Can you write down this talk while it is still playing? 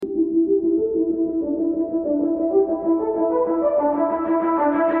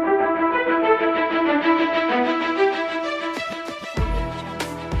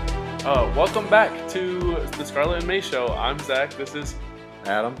back to the Scarlet and May Show. I'm Zach. This is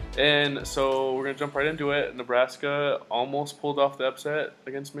Adam. And so we're going to jump right into it. Nebraska almost pulled off the upset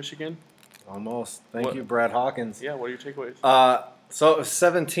against Michigan. Almost. Thank you, Brad Hawkins. Yeah, what are your takeaways? So it was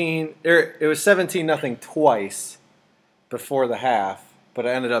 17. It was 17-0 twice before the half, but it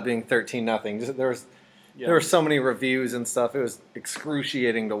ended up being 13-0. There were so many reviews and stuff. It was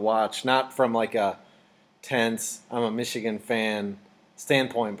excruciating to watch, not from like a tense, I'm a Michigan fan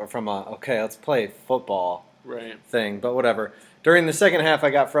standpoint, but from a, okay, let's play football thing, but whatever. During the second half, I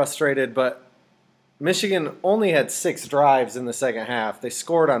got frustrated, but Michigan only had 6 drives in the second half. They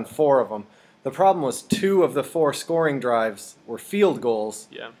scored on 4 of them. The problem was 2 of the 4 scoring drives were field goals,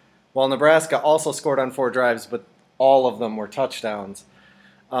 while Nebraska also scored on 4 drives, but all of them were touchdowns.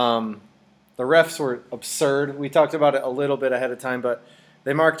 The refs were absurd. We talked about it a little bit ahead of time, but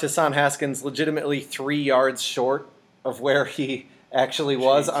they marked Hassan Haskins legitimately 3 yards short of where he actually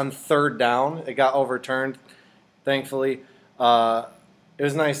was on third down. It got overturned, thankfully. It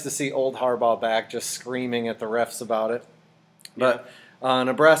was nice to see old Harbaugh back just screaming at the refs about it. But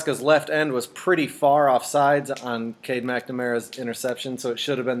Nebraska's left end was pretty far off sides on Cade McNamara's interception, so it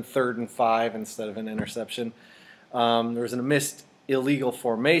should have been 3rd and 5 instead of an interception. There was a missed illegal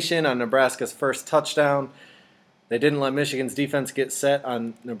formation on Nebraska's first touchdown. They didn't let Michigan's defense get set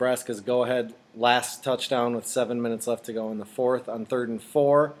on Nebraska's go-ahead last touchdown with 7 minutes left to go in the fourth on 3rd and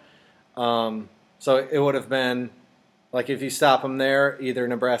 4. So it would have been, like, if you stop them there, either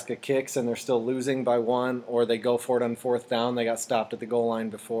Nebraska kicks and they're still losing by 1, or they go for it on 4th down. They got stopped at the goal line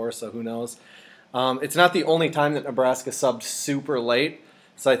before, so who knows. It's not the only time that Nebraska subbed super late,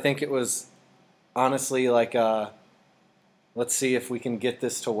 so I think it was honestly like, let's see if we can get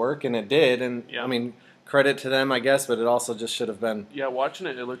this to work, and it did. And, I mean, credit to them, I guess, but it also just should have been. Yeah, watching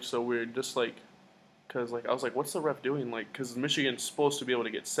it looked so weird, just like, because like, I was like, what's the ref doing? Like, because Michigan's supposed to be able to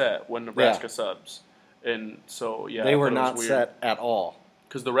get set when Nebraska subs. And so, they were not set at all.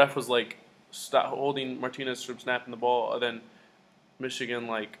 Because the ref was like, stop holding Martinez from snapping the ball. And then Michigan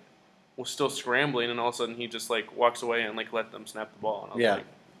like was still scrambling, and all of a sudden he just like walks away and like let them snap the ball. And I was like,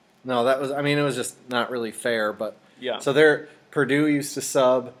 no, that was. I mean, it was just not really fair. But so Purdue used to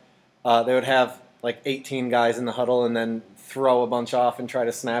sub. They would have like 18 guys in the huddle, and then throw a bunch off and try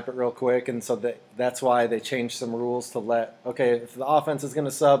to snap it real quick, and so that's why they changed some rules to let, okay, if the offense is going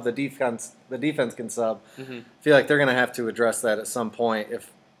to sub, the defense can sub. I feel like they're going to have to address that at some point,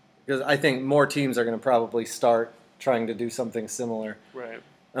 because I think more teams are going to probably start trying to do something similar. Right.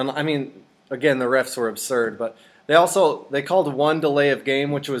 And I mean, again, the refs were absurd, but they called 1 delay of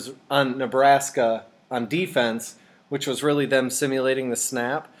game, which was on Nebraska on defense, which was really them simulating the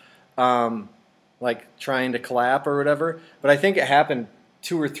snap. Like trying to clap or whatever. But I think it happened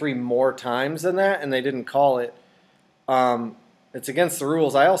 2 or 3 more times than that, and they didn't call it. It's against the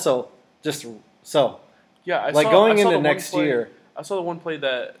rules. I also just going into next year. I saw the one play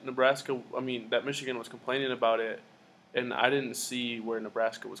that that Michigan was complaining about it, and I didn't see where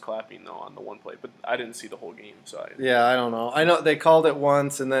Nebraska was clapping though on the one play, but I didn't see the whole game. So I don't know. I know they called it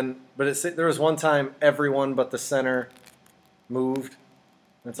once, and then there was one time everyone but the center moved.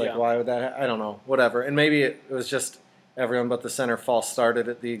 It's like, why would that I don't know. Whatever. And maybe it was just everyone but the center false started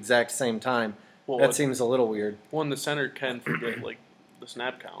at the exact same time. Well, that seems a little weird. Well, and the center can forget, like, the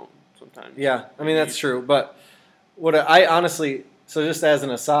snap count sometimes. Yeah, I mean, that's true. But I honestly, so just as an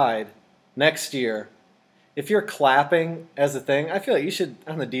aside, next year, if you're clapping as a thing, I feel like you should,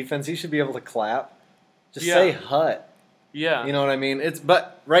 on the defense, you should be able to clap. Just say hut. Yeah. You know what I mean?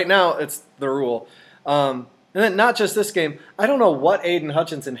 But right now, it's the rule. And then not just this game, I don't know what Aiden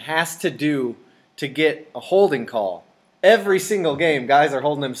Hutchinson has to do to get a holding call. Every single game, guys are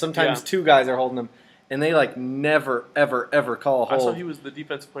holding him. Sometimes 2 guys are holding him. And they like never, ever, ever call a hold. I saw he was the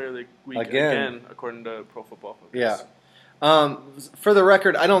defensive player of the week again according to Pro Football Focus. Yeah. For the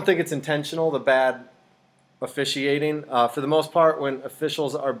record, I don't think it's intentional, the bad officiating. For the most part, when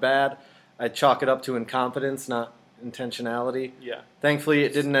officials are bad, I chalk it up to incompetence, not intentionality. Yeah. Thankfully,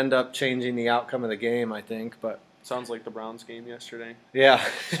 it didn't end up changing the outcome of the game, I think. But sounds like the Browns game yesterday. Yeah.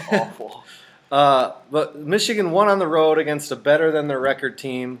 It's awful. But Michigan won on the road against a better-than-their-record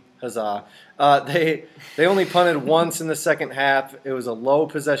team. Huzzah. They only punted once in the second half. It was a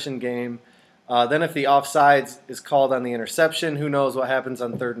low-possession game. Then if the offsides is called on the interception, who knows what happens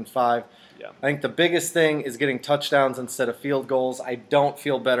on 3rd and 5. Yeah. I think the biggest thing is getting touchdowns instead of field goals. I don't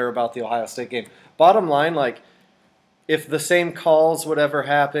feel better about the Ohio State game. Bottom line, like, if the same calls would ever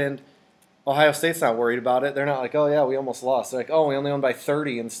happened, Ohio State's not worried about it. They're not like, oh, yeah, we almost lost. They're like, oh, we only won by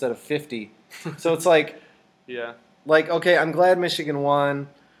 30 instead of 50. So it's like, okay, I'm glad Michigan won.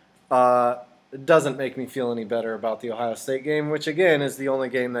 it doesn't make me feel any better about the Ohio State game, which again is the only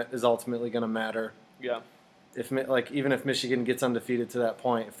game that is ultimately going to matter. Yeah. Even if Michigan gets undefeated to that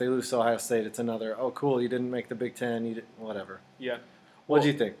point, if they lose to Ohio State, it's another, oh cool, you didn't make the Big Ten, whatever. Yeah. What do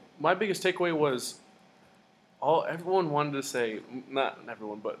you think? My biggest takeaway was everyone wanted to say, not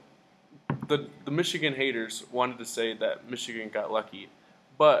everyone, but the Michigan haters wanted to say that Michigan got lucky,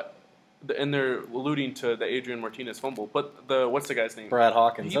 and they're alluding to the Adrian Martinez fumble. But what's the guy's name? Brad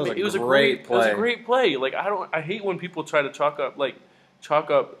Hawkins. It was a great play. It was a great play. Like I hate when people try to chalk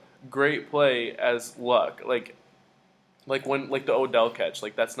up great play as luck. Like when the Odell catch.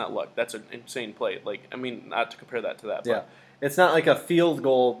 Like that's not luck. That's an insane play. Like I mean, not to compare that to that. Yeah. It's not like a field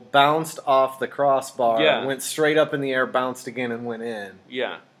goal bounced off the crossbar, went straight up in the air, bounced again, and went in.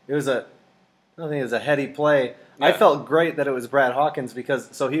 Yeah. I think it was a heady play. Yeah. I felt great that it was Brad Hawkins because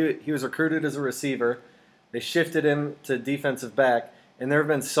he was recruited as a receiver. They shifted him to defensive back, and there have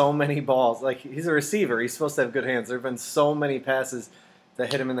been so many balls. Like he's a receiver, he's supposed to have good hands. There have been so many passes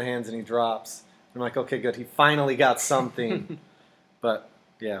that hit him in the hands and he drops. I'm like, okay, good. He finally got something. But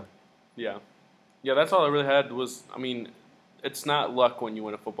yeah. Yeah. Yeah, that's all I really had was, I mean, it's not luck when you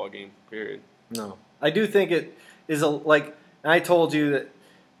win a football game, period. No. I do think it is I told you that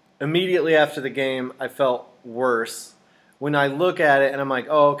immediately after the game I felt worse. When I look at it and I'm like,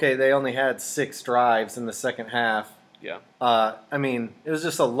 oh, okay, they only had 6 drives in the second half. Yeah. I mean, it was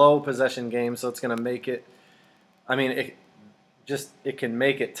just a low possession game, so it's going to make it, I mean, it can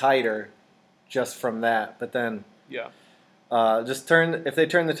make it tighter just from that. But then, yeah. If they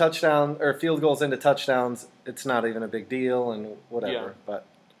turn the touchdown or field goals into touchdowns, it's not even a big deal and whatever. Yeah. But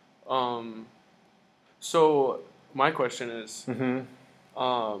so my question is, mm-hmm.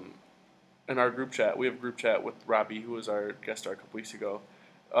 In our group chat, we have a group chat with Robbie, who was our guest star a couple weeks ago.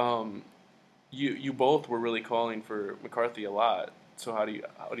 You both were really calling for McCarthy a lot. So how do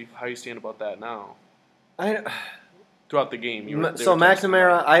you stand about that now? Throughout the game,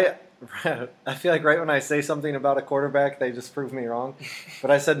 McNamara, I feel like right when I say something about a quarterback, they just prove me wrong.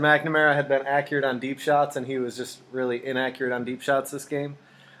 But I said McNamara had been accurate on deep shots, and he was just really inaccurate on deep shots this game.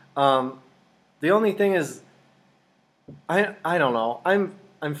 The only thing is, I don't know.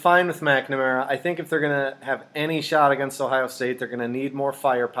 I'm fine with McNamara. I think if they're going to have any shot against Ohio State, they're going to need more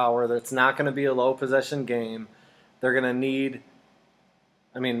firepower. It's not going to be a low possession game. They're going to need,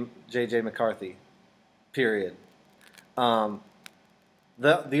 J.J. McCarthy, period. The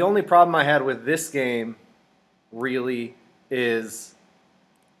only problem I had with this game really is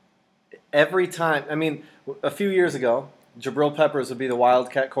every time, a few years ago, Jabril Peppers would be the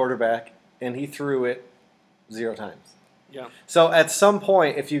Wildcat quarterback, and he threw it 0 times. Yeah. So at some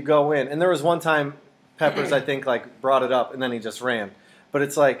point, if you go in, and there was one time Peppers, I think, brought it up, and then he just ran. But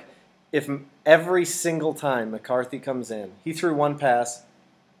it's like, if every single time McCarthy comes in, he threw one pass,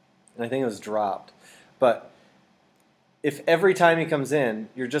 and I think it was dropped. But if every time he comes in,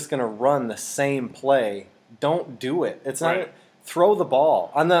 you're just going to run the same play, don't do it. It's not throw the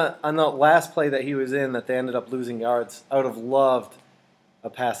ball. On the last play that he was in that they ended up losing yards, I would have loved a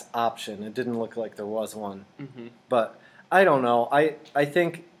pass option. It didn't look like there was one. Mm-hmm. But I don't know. I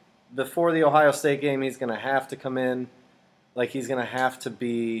think before the Ohio State game, he's going to have to come in. He's going to have to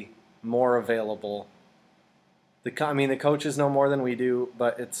be more available. The coaches know more than we do,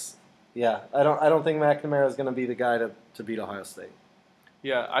 but it's, yeah. I don't think McNamara is going to be the guy to beat Ohio State.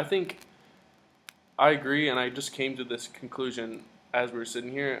 Yeah, I think I agree, and I just came to this conclusion as we were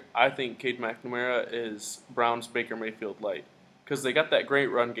sitting here. I think Cade McNamara is Brown's Baker Mayfield light because they got that great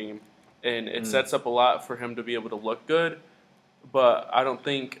run game. And it sets up a lot for him to be able to look good. But I don't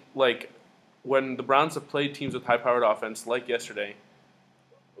think, when the Browns have played teams with high-powered offense, like yesterday,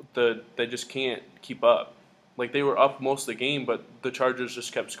 they just can't keep up. They were up most of the game, but the Chargers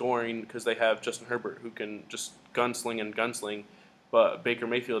just kept scoring because they have Justin Herbert, who can just gunsling. But Baker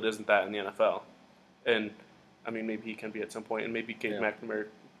Mayfield isn't that in the NFL. And, maybe he can be at some point, and maybe Cade McNamara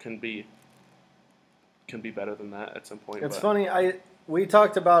can be better than that at some point. It's funny, we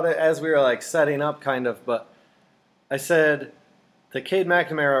talked about it as we were setting up kind of, but I said that Cade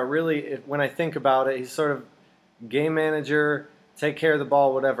McNamara really, when I think about it, he's sort of game manager, take care of the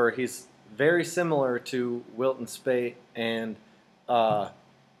ball, whatever. He's very similar to Wilton Speight and who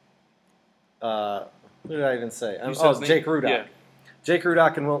did I even say? Jake Rudock. Yeah. Jake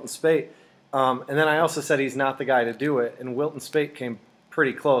Rudock and Wilton Speight. And then I also said he's not the guy to do it, and Wilton Speight came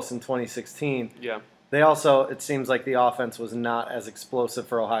pretty close in 2016. Yeah. They also, it seems like the offense was not as explosive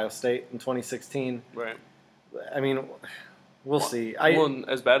for Ohio State in 2016. Right. We'll see. And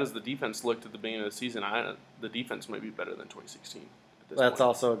as bad as the defense looked at the beginning of the season, the defense might be better than 2016 at this That's point.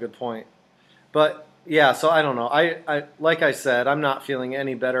 Also a good point. But, yeah, so I don't know. I like I said, I'm not feeling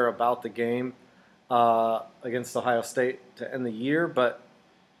any better about the game. against Ohio State to end the year, but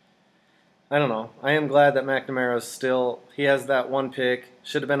I don't know. I am glad that McNamara's still, he has that one pick,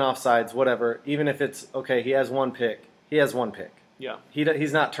 should have been offsides, whatever. Even if it's, okay, he has one pick. He has one pick. Yeah.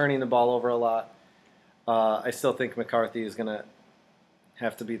 He's not turning the ball over a lot. I still think McCarthy is going to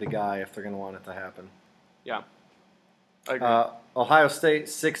have to be the guy if they're going to want it to happen. Yeah. I agree. Ohio State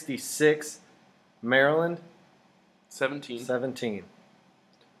 66, Maryland 17.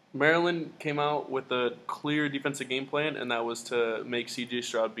 Maryland came out with a clear defensive game plan, and that was to make C.J.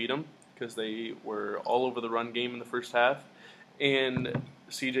 Stroud beat them because they were all over the run game in the first half. And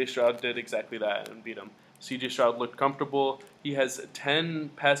C.J. Stroud did exactly that and beat them. C.J. Stroud looked comfortable. He has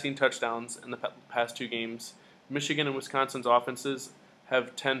 10 passing touchdowns in the past 2 games. Michigan and Wisconsin's offenses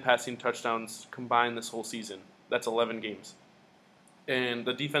have 10 passing touchdowns combined this whole season. That's 11 games. And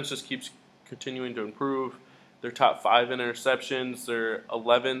the defense just keeps continuing to improve. They're top 5 in interceptions. They're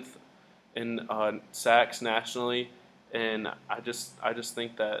 11th in sacks nationally. And I just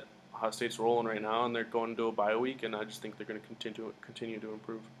think that Ohio State's rolling right now, and they're going to a bye week, and I just think they're going to continue to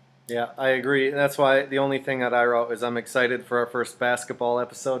improve. Yeah, I agree. That's why the only thing that I wrote is I'm excited for our first basketball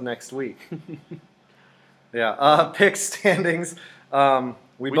episode next week. Yeah, pick standings.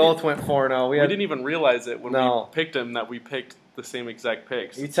 We both went 4-0. We didn't even realize it when we picked them that we picked the same exact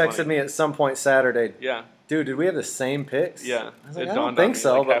picks. You texted me at some point Saturday. Yeah. Dude, did we have the same picks? Yeah. I was like, I don't think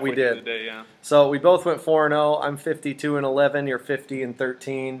so, but we did. Day, yeah. So we both went 4-0. I'm 52-11. You're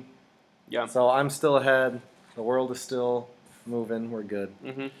 50-13. Yeah. So I'm still ahead. The world is still moving. We're good.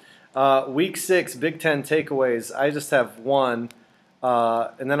 Mm-hmm. Week 6, Big Ten takeaways. I just have one.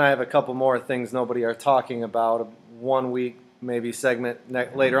 And then I have a couple more things nobody are talking about. 1 week maybe segment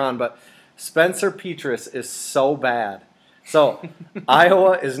later on. But Spencer Petras is so bad. So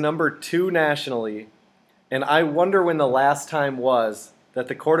Iowa is number 2 nationally. And I wonder when the last time was that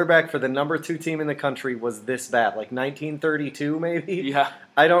the quarterback for the number 2 team in the country was this bad. Like 1932 maybe? Yeah.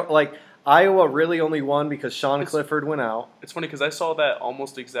 I don't like... Iowa really only won because Sean Clifford went out. It's funny because I saw that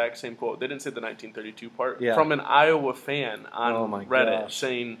almost exact same quote. They didn't say the 1932 part. Yeah. From an Iowa fan on Reddit gosh.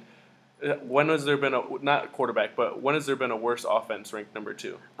 saying, when has there been not quarterback, but when has there been a worse offense ranked number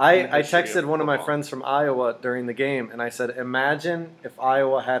 2? I texted one of my friends from Iowa during the game, and I said, imagine if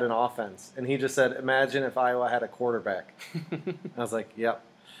Iowa had an offense. And he just said, imagine if Iowa had a quarterback. I was like, yep.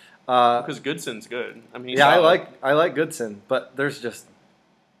 Because Goodson's good. I mean, I like Goodson, but there's just...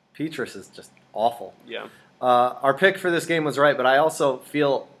 Petras is just awful. Yeah. Our pick for this game was right, but I also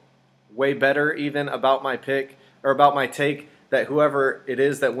feel way better even about my pick or about my take that whoever it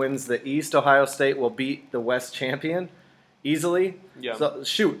is that wins the East, Ohio State will beat the West champion easily. Yeah. So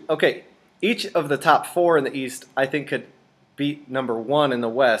shoot, okay. Each of the top 4 in the East, I think, could beat number 1 in the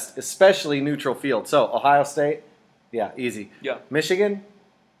West, especially neutral field. So Ohio State, yeah, easy. Yeah. Michigan,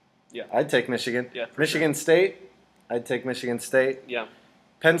 yeah, I'd take Michigan. Yeah. Michigan State, I'd take Michigan State. Yeah.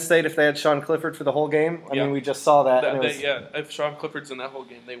 Penn State, if they had Sean Clifford for the whole game, I mean, we just saw that. If Sean Clifford's in that whole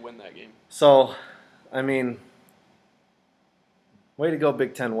game, they win that game. So, I mean, way to go,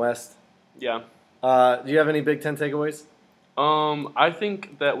 Big Ten West. Yeah. Do you have any Big Ten takeaways? I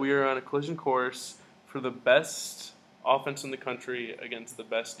think that we are on a collision course for the best offense in the country against the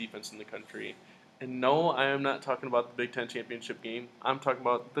best defense in the country. And no, I am not talking about the Big Ten championship game. I'm talking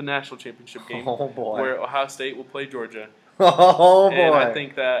about the national championship game, where Ohio State will play Georgia. Oh, boy. And I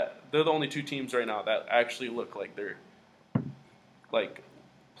think that they're the only 2 teams right now that actually look like they're like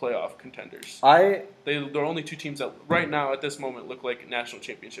playoff contenders. They're only 2 teams that right now at this moment look like national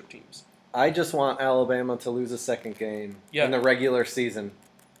championship teams. I just want Alabama to lose a second game in the regular season.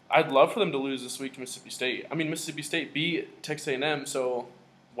 I'd love for them to lose this week to Mississippi State. I mean, Mississippi State beat Texas A&M, so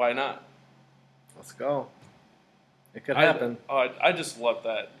why not? Let's go. It could happen. I just love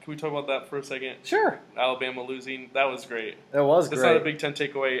that. Can we talk about that for a second? Sure. Alabama losing, that was great. It was great. It's not a Big Ten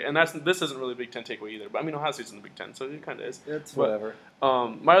takeaway, and this isn't really a Big Ten takeaway either. But I mean, Ohio State's in the Big Ten, so it kind of is. It's whatever.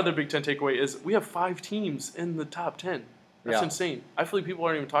 My other Big Ten takeaway is we have 5 teams in the top 10. That's insane. I feel like people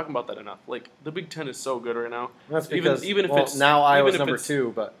aren't even talking about that enough. Like, the Big Ten is so good right now. That's because even if it's now Iowa's number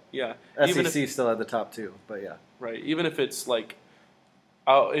 2, but yeah, SEC still had the top 2. But yeah, right. Even if it's like,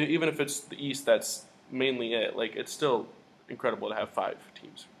 even if it's the East, that's mainly it. Like, it's still incredible to have 5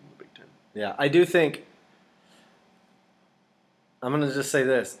 teams from the Big Ten. Yeah, I do think. I'm going to just say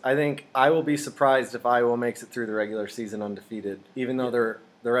this. I think I will be surprised if Iowa makes it through the regular season undefeated, even though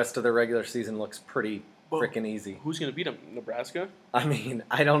the rest of their regular season looks pretty freaking easy. Who's going to beat them? Nebraska? I mean,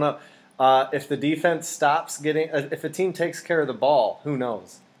 I don't know. If the defense stops getting, if a team takes care of the ball, who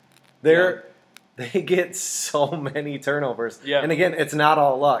knows? They get so many turnovers. Yeah. And again, it's not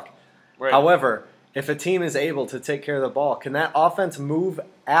all luck. Right. However, if a team is able to take care of the ball, can that offense move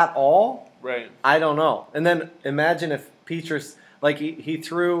at all? Right. I don't know. And then imagine if Petras, like he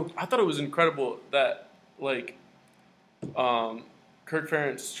threw. I thought it was incredible that like Kirk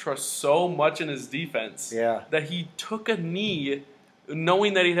Ferentz trusts so much in his defense that he took a knee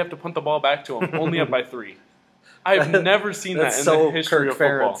knowing that he'd have to punt the ball back to him, only up by 3. I've never seen that in the history of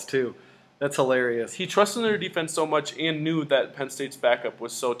football. Ferentz too. That's hilarious. He trusted their defense so much and knew that Penn State's backup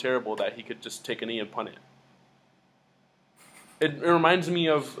was so terrible that he could just take a knee and punt it. It reminds me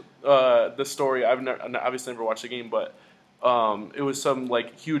of the story. I've obviously never watched the game, but it was some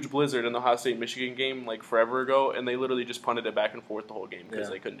like huge blizzard in the Ohio State Michigan game like forever ago, and they literally just punted it back and forth the whole game because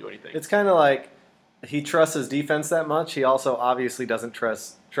they couldn't do anything. It's kind of like he trusts his defense that much. He also obviously doesn't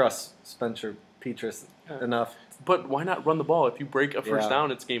trust Spencer Petras enough. But why not run the ball? If you break a first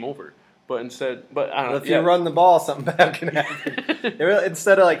down, it's game over. But instead, I don't know. If you run the ball, something bad can happen.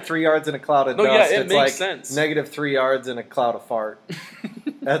 Instead of like 3 yards in a cloud of dust, it it's makes like sense. negative 3 yards in a cloud of fart.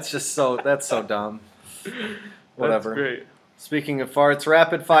 That's so dumb. Whatever. That's great. Speaking of farts,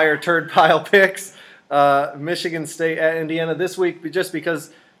 rapid fire turd pile picks. Michigan State at Indiana this week, just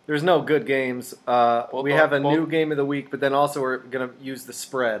because there's no good games. We have a new game of the week, but then also we're going to use the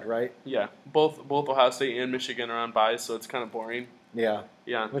spread, right? Yeah. Both Ohio State and Michigan are on byes, so it's kind of boring. Yeah.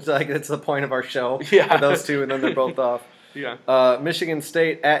 Yeah. Which that's the point of our show. Yeah. Those two, and then they're both off. Yeah. Michigan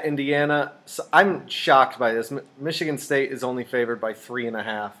State at Indiana. So I'm shocked by this. Michigan State is only favored by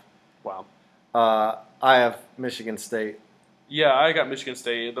 3.5. Wow. I have Michigan State. Yeah, I got Michigan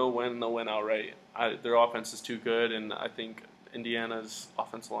State. They'll win outright. Their offense is too good, and I think Indiana's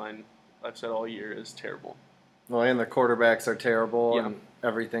offensive line, I've said all year, is terrible. Well, and their quarterbacks are terrible, Yeah. and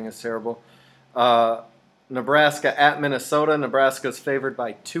everything is terrible. Nebraska at Minnesota. Nebraska's favored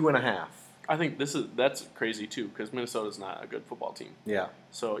by 2.5. I think that's crazy too because Minnesota's not a good football team. Yeah.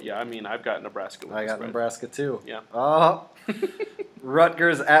 So yeah, I mean I've got Nebraska. I got Nebraska too. Yeah.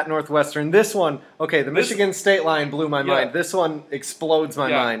 Rutgers at Northwestern. This one, okay, the Michigan State line blew my mind. This one explodes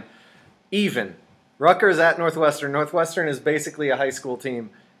my mind. Even. Rutgers at Northwestern. Northwestern is basically a high school team.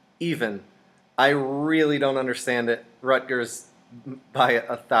 Even. I really don't understand it. Rutgers by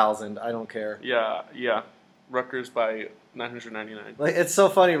 1,000. I don't care. Yeah. Rutgers by 999. It's so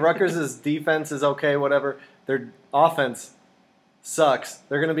funny. Rutgers' defense is okay, whatever. Their offense sucks.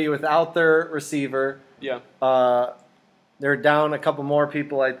 They're going to be without their receiver. Yeah. They're down a couple more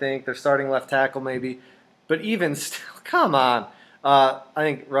people, I think. They're starting left tackle maybe. But even still, come on. I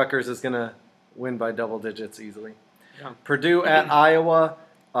think Rutgers is going to win by double digits easily. Yeah. Purdue at Iowa.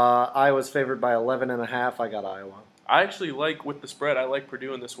 Iowa's favored by 11.5. I got Iowa. I actually with the spread, I like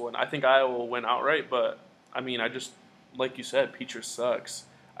Purdue in this one. I think Iowa will win outright, but I mean, like you said, Petras sucks.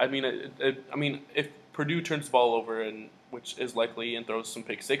 I mean, if Purdue turns the ball over, which is likely, and throws some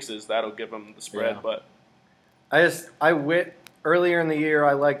pick sixes, that'll give them the spread. Yeah. But earlier in the year,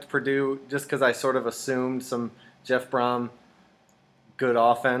 I liked Purdue just because I sort of assumed some Jeff Brom good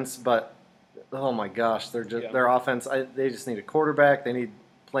offense. But oh my gosh, their offense. They just need a quarterback. They need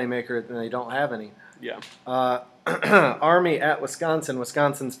playmaker, and they don't have any. Yeah. Army at Wisconsin.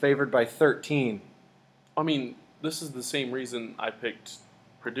 Wisconsin's favored by 13. I mean, this is the same reason I picked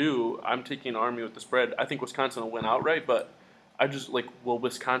Purdue. I'm taking Army with the spread. I think Wisconsin will win outright, but I just will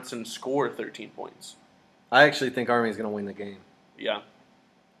Wisconsin score 13 points? I actually think Army's going to win the game. Yeah.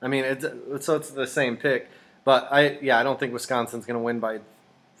 I mean, it's the same pick, but I don't think Wisconsin's going to win by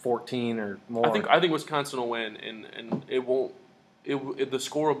 14 or more. I think Wisconsin will win, and it won't. The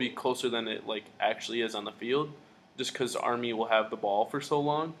score will be closer than it actually is on the field, just because Army will have the ball for so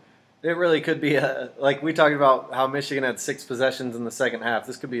long. It really could be like we talked about how Michigan had 6 possessions in the second half.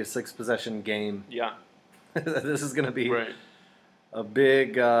 This could be a 6-possession game. Yeah. This is going to be a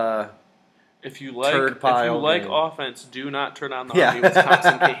big if you like game. Offense, do not turn on the Army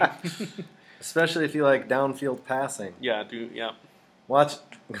Wisconsin game. Especially if you like downfield passing. Yeah, Watch.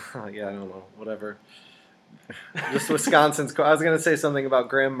 I don't know. Whatever. Just Wisconsin's. I was going to say something about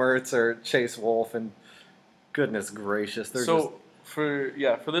Graham Mertz or Chase Wolf, and goodness gracious, for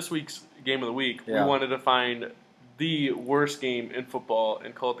this week's game of the week, we wanted to find the worst game in football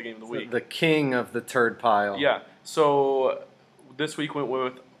and call it the game of the week. The king of the turd pile. Yeah. So this week went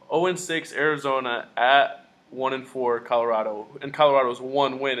with 0-6 Arizona at 1-4 Colorado, and Colorado's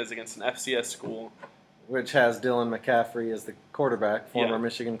one win is against an FCS school, which has Dylan McCaffrey as the quarterback, former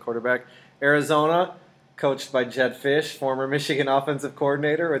Michigan quarterback. Arizona, coached by Jed Fish, former Michigan offensive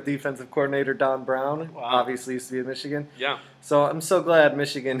coordinator with defensive coordinator Don Brown. Wow. Obviously used to be at Michigan. Yeah. So I'm so glad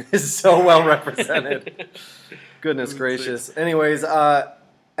Michigan is so well represented. Goodness gracious. Anyways,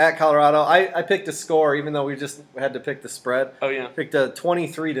 at Colorado, I picked a score, even though we just had to pick the spread. Oh, yeah. Picked a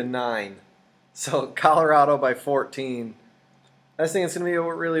 23-9. So Colorado by 14. I just think it's going to be a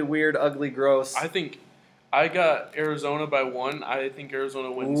really weird, ugly, gross. I think I got Arizona by 1. I think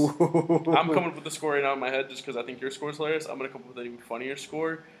Arizona wins. Ooh. I'm coming up with the score right now in my head just because I think your score is hilarious. I'm going to come up with an even funnier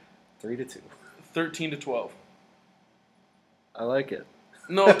score. 3-2. 13-12. I like it.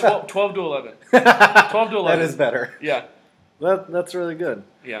 No, 12 to 11. 12 to 11. That is better. Yeah. That's really good.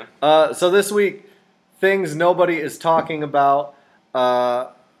 Yeah. So this week, things nobody is talking about.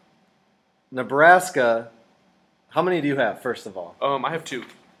 Nebraska. How many do you have, first of all? I have 2.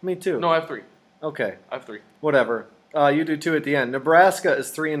 Me too. No, I have 3. Okay. I have 3. Whatever. You do 2 at the end. Nebraska is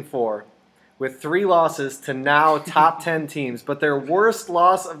 3-4 with 3 losses to now top 10 teams. But their worst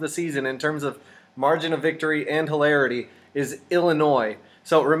loss of the season in terms of margin of victory and hilarity is Illinois.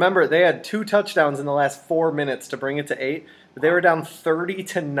 So remember, they had 2 touchdowns in the last 4 minutes to bring it to 8. But they were down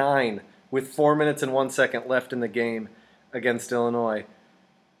 30-9 with 4 minutes and 1 second left in the game against Illinois.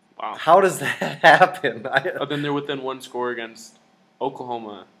 Wow. How does that happen? Then they're within 1 score against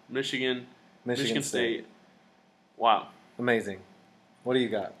Oklahoma, Michigan State. Wow. Amazing. What do you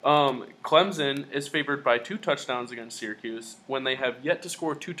got? Clemson is favored by 2 touchdowns against Syracuse when they have yet to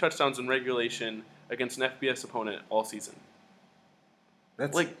score 2 touchdowns in regulation against an FBS opponent all season.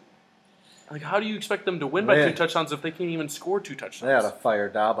 That's like how do you expect them to win by 2 touchdowns if they can't even score 2 touchdowns? They had to fire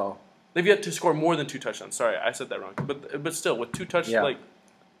Dabo. They've yet to score more than 2 touchdowns. Sorry, I said that wrong. But still, with 2 touchdowns,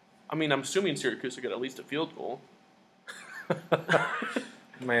 I'm assuming Syracuse will get at least a field goal.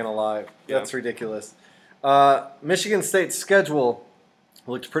 Man alive. Yeah. That's ridiculous. Michigan State's schedule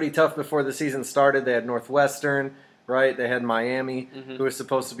looked pretty tough before the season started. They had Northwestern, right? They had Miami, who was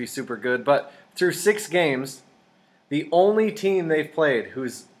supposed to be super good. But through 6 games, the only team they've played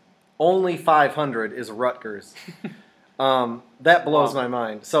who's only 500 is Rutgers. That blows my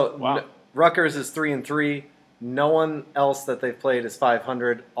mind. So Rutgers is 3-3. No one else that they've played is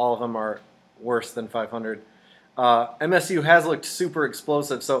 500. All of them are worse than 500. MSU has looked super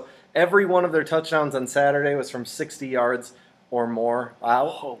explosive. So every one of their touchdowns on Saturday was from 60 yards or more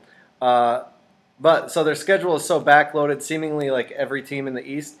out. But so their schedule is so backloaded, seemingly like every team in the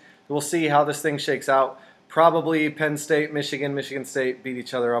East. We'll see how this thing shakes out. Probably Penn State, Michigan State beat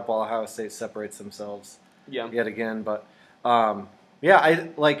each other up while Ohio State separates themselves yet again. But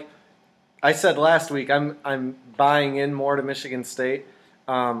I said last week, I'm buying in more to Michigan State.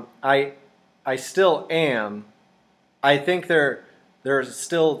 I still am. I think they're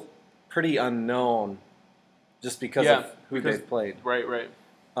still pretty unknown, just because of who they've played. Right.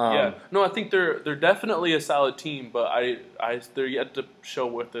 No, I think they're definitely a solid team, but they're yet to show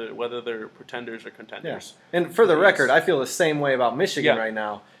whether they're pretenders or contenders. Yeah. And for the record, I feel the same way about Michigan right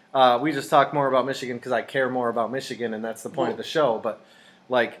now. We just talk more about Michigan because I care more about Michigan, and that's the point of the show. But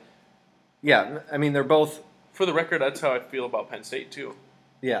they're both. For the record, that's how I feel about Penn State too.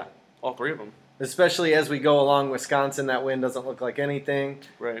 Yeah, all 3 of them. Especially as we go along, Wisconsin, that win doesn't look like anything.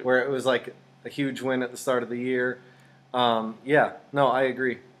 Right. Where it was like a huge win at the start of the year. I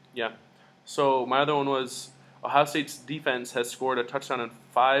agree. Yeah. So my other one was Ohio State's defense has scored a touchdown in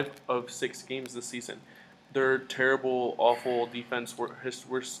 5 of 6 games this season. Their terrible, awful defense,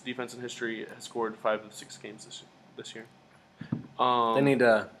 worst defense in history, has scored 5 of 6 games this year. They need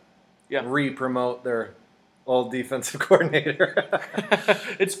to re-promote their old defensive coordinator.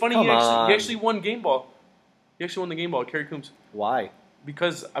 It's funny, he actually won game ball. He actually won the game ball, Kerry Coombs. Why?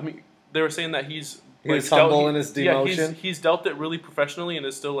 Because, they were saying that he was humble in his demotion. Yeah, he's dealt it really professionally and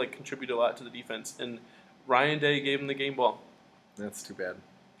has still contributed a lot to the defense. And Ryan Day gave him the game ball. That's too bad.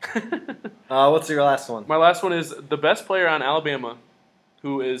 What's your last one? My last one is the best player on Alabama,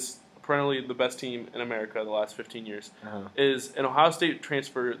 who is perennially the best team in America the last 15 years, is an Ohio State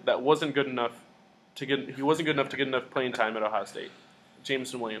transfer that wasn't good enough to get enough playing time at Ohio State.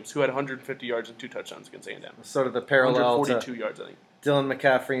 Jameson Williams, who had 150 yards and 2 touchdowns against A&M. Sort of the parallel 142 yards, I think. Dylan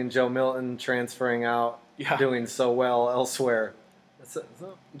McCaffrey and Joe Milton transferring out, doing so well elsewhere.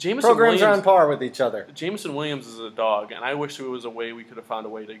 Programs are on par with each other. Jameson Williams is a dog, and I wish there was a way we could have found a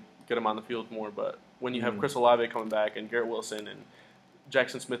way to get him on the field more. But when you have Chris Olave coming back and Garrett Wilson and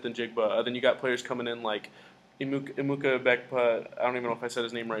Jackson Smith and Jigba, then you got players coming in like Imuka Bekpa. I don't even know if I said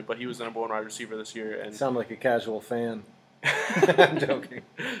his name right, but he was the number 1 wide receiver this year. And sound like a casual fan. I'm joking.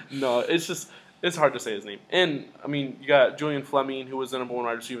 No, it's hard to say his name. And, you got Julian Fleming, who was the number 1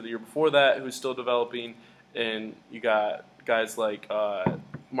 wide receiver the year before that, who's still developing. And you got guys like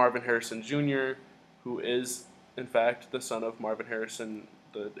Marvin Harrison Jr., who is, in fact, the son of Marvin Harrison,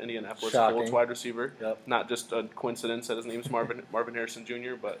 the Indianapolis Colts wide receiver. Yep. Not just a coincidence that his name's Marvin Harrison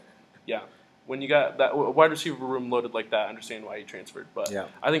Jr., but, yeah. When you got that wide receiver room loaded like that, I understand why he transferred. But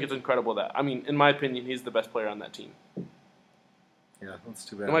I think it's incredible that, in my opinion, he's the best player on that team. Yeah, that's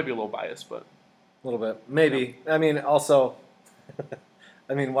too bad. It might be a little biased, but... A little bit. Maybe. Yeah. Also,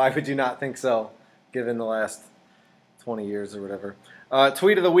 I mean, why would you not think so, given the last 20 years or whatever?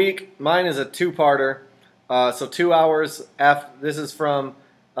 Tweet of the week. Mine is a two-parter. So 2 hours after. This is from.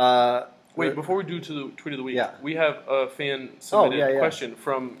 Wait, before we do to the tweet of the week, Yeah. we have a fan submitted yeah. question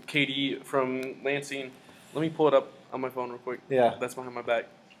from Katie from Lansing. Let me pull it up on my phone real quick. Yeah. That's behind my back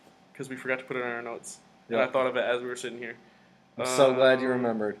because we forgot to put it in our notes. Yeah. And I thought of it as we were sitting here. I'm so glad you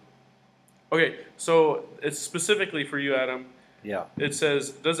remembered. Okay, so it's specifically for you, Adam. Yeah. It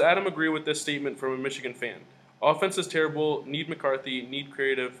says, does Adam agree with this statement from a Michigan fan? Offense is terrible, need McCarthy, need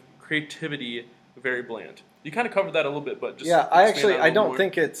creativity, very bland. You kind of covered that a little bit, but just I don't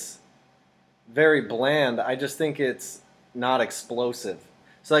think it's very bland. I just think it's not explosive.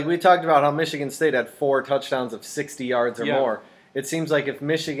 So like we talked about how Michigan State had 4 touchdowns of 60 yards or more. It seems like if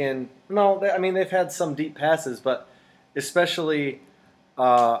Michigan, they've had some deep passes, but especially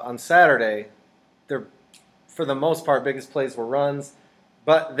on Saturday, their for the most part biggest plays were runs,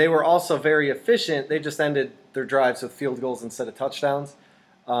 but they were also very efficient. They just ended their drives with field goals instead of touchdowns.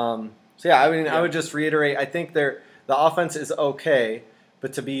 I would just reiterate. I think the offense is okay,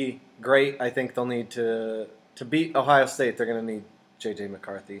 but to be great, I think they'll need to beat Ohio State. They're going to need J.J.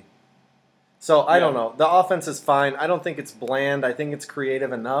 McCarthy. So I don't know. The offense is fine. I don't think it's bland. I think it's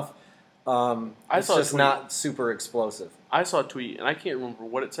creative enough. It's just not super explosive. I saw a tweet, and I can't remember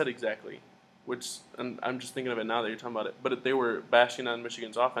what it said exactly. And I'm just thinking of it now that you're talking about it. But they were bashing on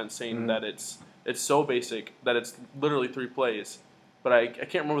Michigan's offense, saying that it's so basic that it's literally 3 plays. But I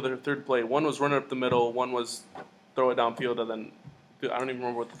can't remember the third play. One was run up the middle. One was throw it downfield, and then I don't even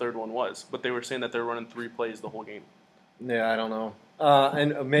remember what the third one was. But they were saying that they're running 3 plays the whole game. Yeah, I don't know.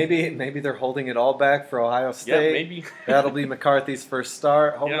 And maybe they're holding it all back for Ohio State. Yeah, maybe. That'll be McCarthy's first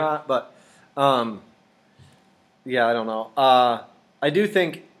start. Hope not. But, I don't know. I do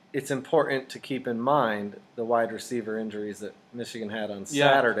think it's important to keep in mind the wide receiver injuries that Michigan had on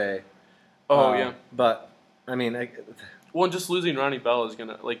Saturday. But, Well, and just losing Ronnie Bell is going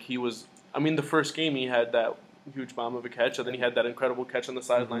to, the first game he had that huge bomb of a catch, and then he had that incredible catch on the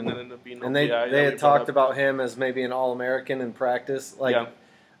sideline that ended up being... And they had talked about him as maybe an All-American in practice. They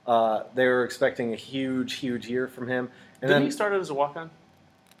were expecting a huge, huge year from him. And Didn't he start as a walk-on?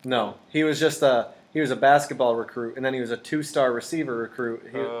 No. He was just a basketball recruit, and then he was a 2-star receiver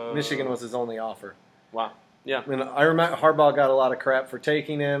recruit. Michigan was his only offer. Wow. Yeah. I remember Harbaugh got a lot of crap for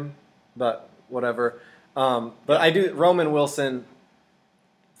taking him, but whatever. Roman Wilson,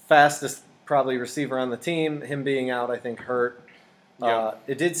 fastest probably receiver on the team. Him being out, I think, hurt.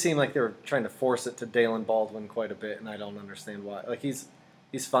 It did seem like they were trying to force it to Dalen Baldwin quite a bit, and I don't understand why.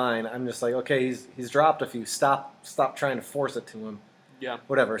 He's fine. I'm just like, okay, he's dropped a few. Stop trying to force it to him. Yeah.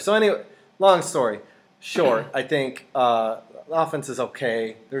 Whatever. So anyway, long story short, I think the offense is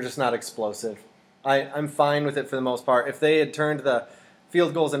okay. They're just not explosive. I'm fine with it for the most part. If they had turned the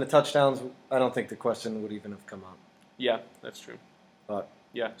field goals into touchdowns, I don't think the question would even have come up. Yeah, that's true. But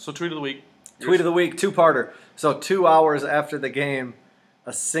yeah, so tweet of the week. Tweet of the week, 2-parter. So 2 hours after the game,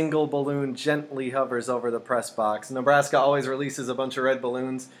 a single balloon gently hovers over the press box. Nebraska always releases a bunch of red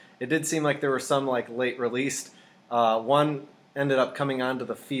balloons. It did seem like there were some late released. One ended up coming onto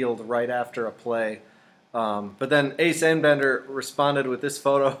the field right after a play. But then Ace Enbender responded with this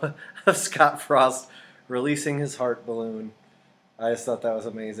photo of Scott Frost releasing his heart balloon. I just thought that was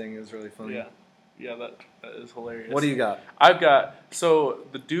amazing. It was really funny. Yeah, that is hilarious. What do you got? I've got,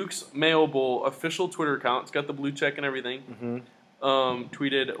 the Duke's Mayo Bowl official Twitter account, it's got the blue check and everything,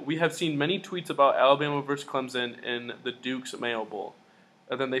 tweeted, "We have seen many tweets about Alabama versus Clemson in the Duke's Mayo Bowl."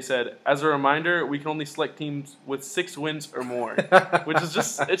 And then they said, "As a reminder, we can only select teams with 6 wins or more," which is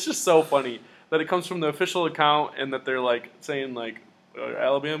it's just so funny that it comes from the official account and that they're saying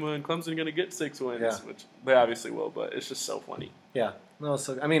Alabama and Clemson going to get 6 wins, which they obviously will, but it's just so funny. Yeah. No,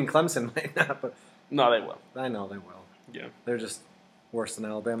 Clemson might not, but... No, they will. I know they will. Yeah. They're just worse than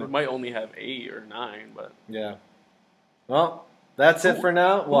Alabama. They might only have 8 or 9, but... Yeah. Well, that's it for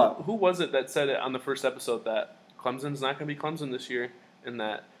now. What? Who was it that said it on the first episode that Clemson's not going to be Clemson this year and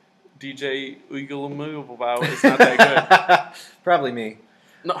that DJ Uigalumuvau is not that good? Probably me.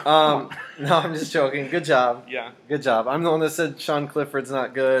 No. No, I'm just joking. Good job. Yeah. Good job. I'm the one that said Sean Clifford's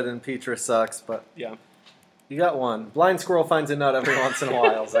not good and Petra sucks, but... Yeah. You got one. Blind squirrel finds a nut every once in a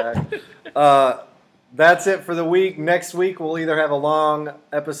while, Zach. That's it for the week. Next week, we'll either have a long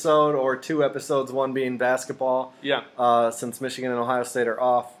episode or 2 episodes, one being basketball. Yeah. Since Michigan and Ohio State are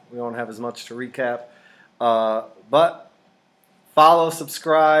off, we won't have as much to recap. But follow,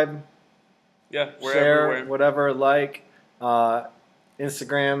 subscribe, share, whatever,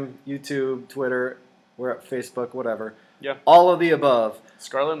 Instagram, YouTube, Twitter, we're at Facebook, whatever. Yeah. All of the above.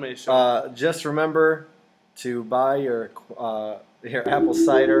 Scarlet May Show. Just remember, to buy your apple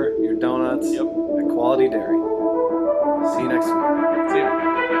cider, your donuts Yep. at Quality Dairy. See you next week.